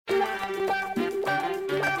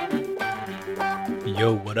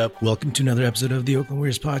Yo, what up? Welcome to another episode of the Oakland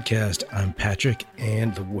Warriors podcast. I'm Patrick,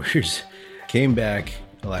 and the Warriors came back.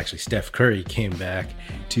 Well, actually, Steph Curry came back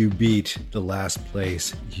to beat the last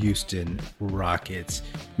place Houston Rockets.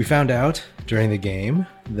 We found out during the game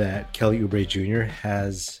that Kelly Oubre Jr.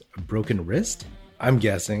 has a broken wrist. I'm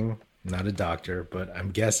guessing, not a doctor, but I'm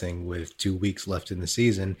guessing with 2 weeks left in the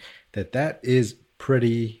season that is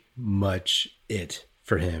pretty much it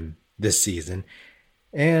for him this season.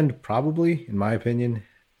 And probably, in my opinion,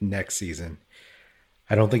 next season.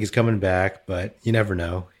 I don't think he's coming back, but you never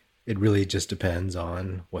know. It really just depends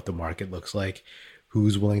on what the market looks like,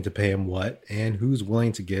 who's willing to pay him what, and who's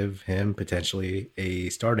willing to give him potentially a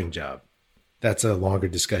starting job. That's a longer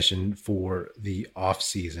discussion for the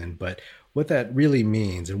offseason, but what that really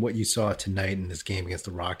means and what you saw tonight in this game against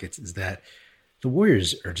the Rockets is that the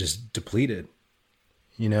Warriors are just depleted.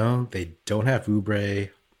 You know, they don't have Oubre.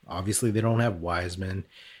 Obviously, they don't have Wiseman.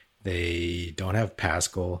 They don't have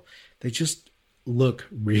Pascal. They just look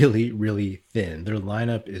really, really thin. Their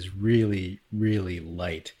lineup is really, really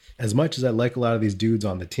light. As much as I like a lot of these dudes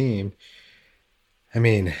on the team, I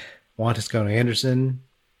mean, Juan Toscano-Anderson,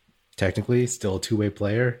 technically still a two-way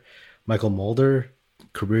player. Michael Mulder,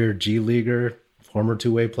 career G Leaguer, former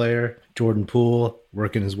two-way player. Jordan Poole,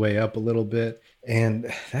 working his way up a little bit.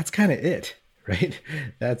 And that's kind of it, right?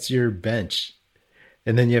 That's your bench.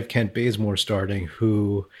 And then you have Kent Bazemore starting,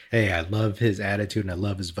 who, hey, I love his attitude and I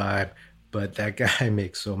love his vibe, but that guy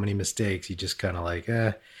makes so many mistakes. You just kind of like,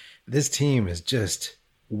 this team is just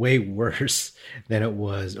way worse than it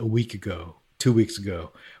was a week ago, 2 weeks ago,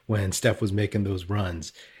 when Steph was making those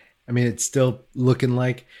runs. I mean, it's still looking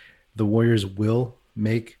like the Warriors will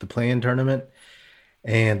make the play-in tournament,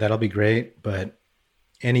 and that'll be great, but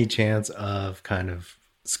any chance of kind of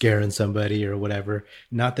scaring somebody or whatever,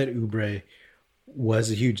 not that Oubre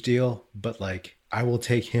was a huge deal, but like I will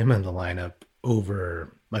take him in the lineup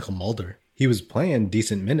over Michael Mulder. He was playing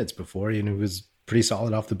decent minutes before and he was pretty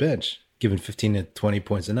solid off the bench, giving 15 to 20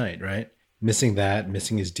 points a night, right? Missing that,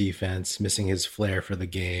 missing his defense, missing his flair for the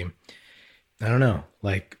game. I don't know.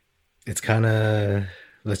 Like, it's kind of,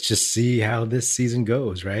 let's just see how this season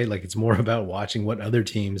goes, right? Like, it's more about watching what other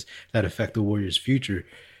teams that affect the Warriors' future,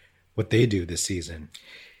 what they do this season.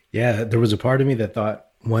 Yeah, there was a part of me that thought,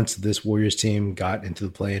 once this Warriors team got into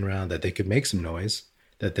the play-in round, that they could make some noise,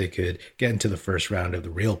 that they could get into the first round of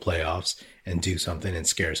the real playoffs and do something and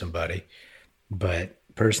scare somebody. But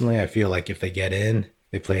personally, I feel like if they get in,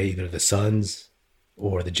 they play either the Suns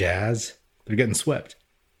or the Jazz, they're getting swept.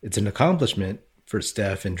 It's an accomplishment for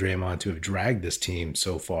Steph and Draymond to have dragged this team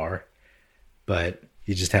so far, but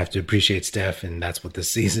you just have to appreciate Steph, and that's what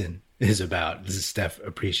this season is about. This is Steph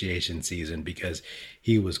appreciation season because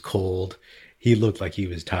he was cold. He looked like he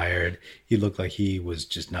was tired. He looked like he was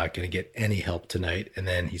just not going to get any help tonight. And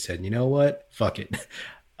then he said, you know what? Fuck it.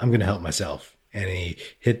 I'm going to help myself. And he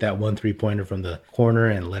hit that 1 3-pointer from the corner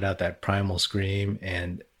and let out that primal scream.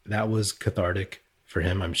 And that was cathartic for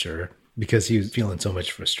him, I'm sure, because he was feeling so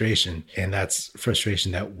much frustration. And that's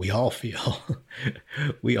frustration that we all feel.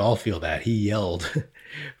 We all feel that. He yelled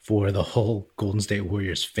for the whole Golden State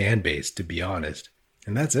Warriors fan base, to be honest.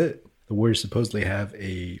 And that's it. The Warriors supposedly have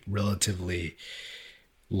a relatively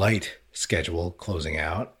light schedule closing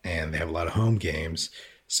out, and they have a lot of home games.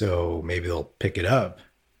 So maybe they'll pick it up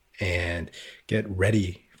and get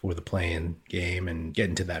ready for the play-in game and get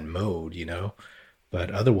into that mode, you know.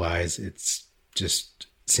 But otherwise, it's just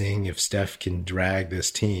seeing if Steph can drag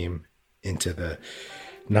this team into the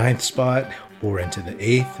 9th spot or into the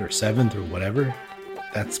 8th or 7th or whatever.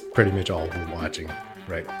 That's pretty much all we're watching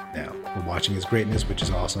right now. We're watching his greatness, which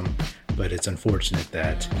is awesome, but it's unfortunate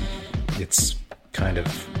that it's kind of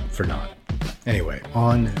for naught. Anyway,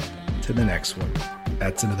 on to the next one.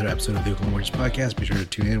 That's another episode of the Oakland Warriors podcast. Be sure to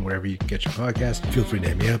tune in wherever you get your podcast. Feel free to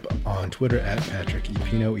hit me up on Twitter at Patrick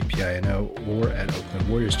Epino, E-P-I-N-O, or at Oakland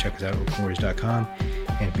Warriors. Check us out at oaklandwarriors.com.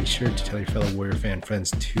 And be sure to tell your fellow Warrior fan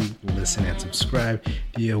friends to listen and subscribe.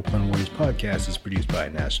 The Oakland Warriors podcast is produced by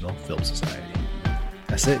National Film Society.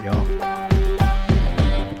 That's it, y'all.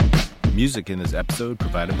 Music in this episode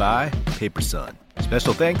provided by Paper Sun.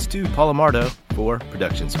 Special thanks to Paul Amardo for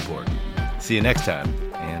production support. See you next time,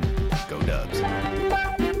 and go Dubs.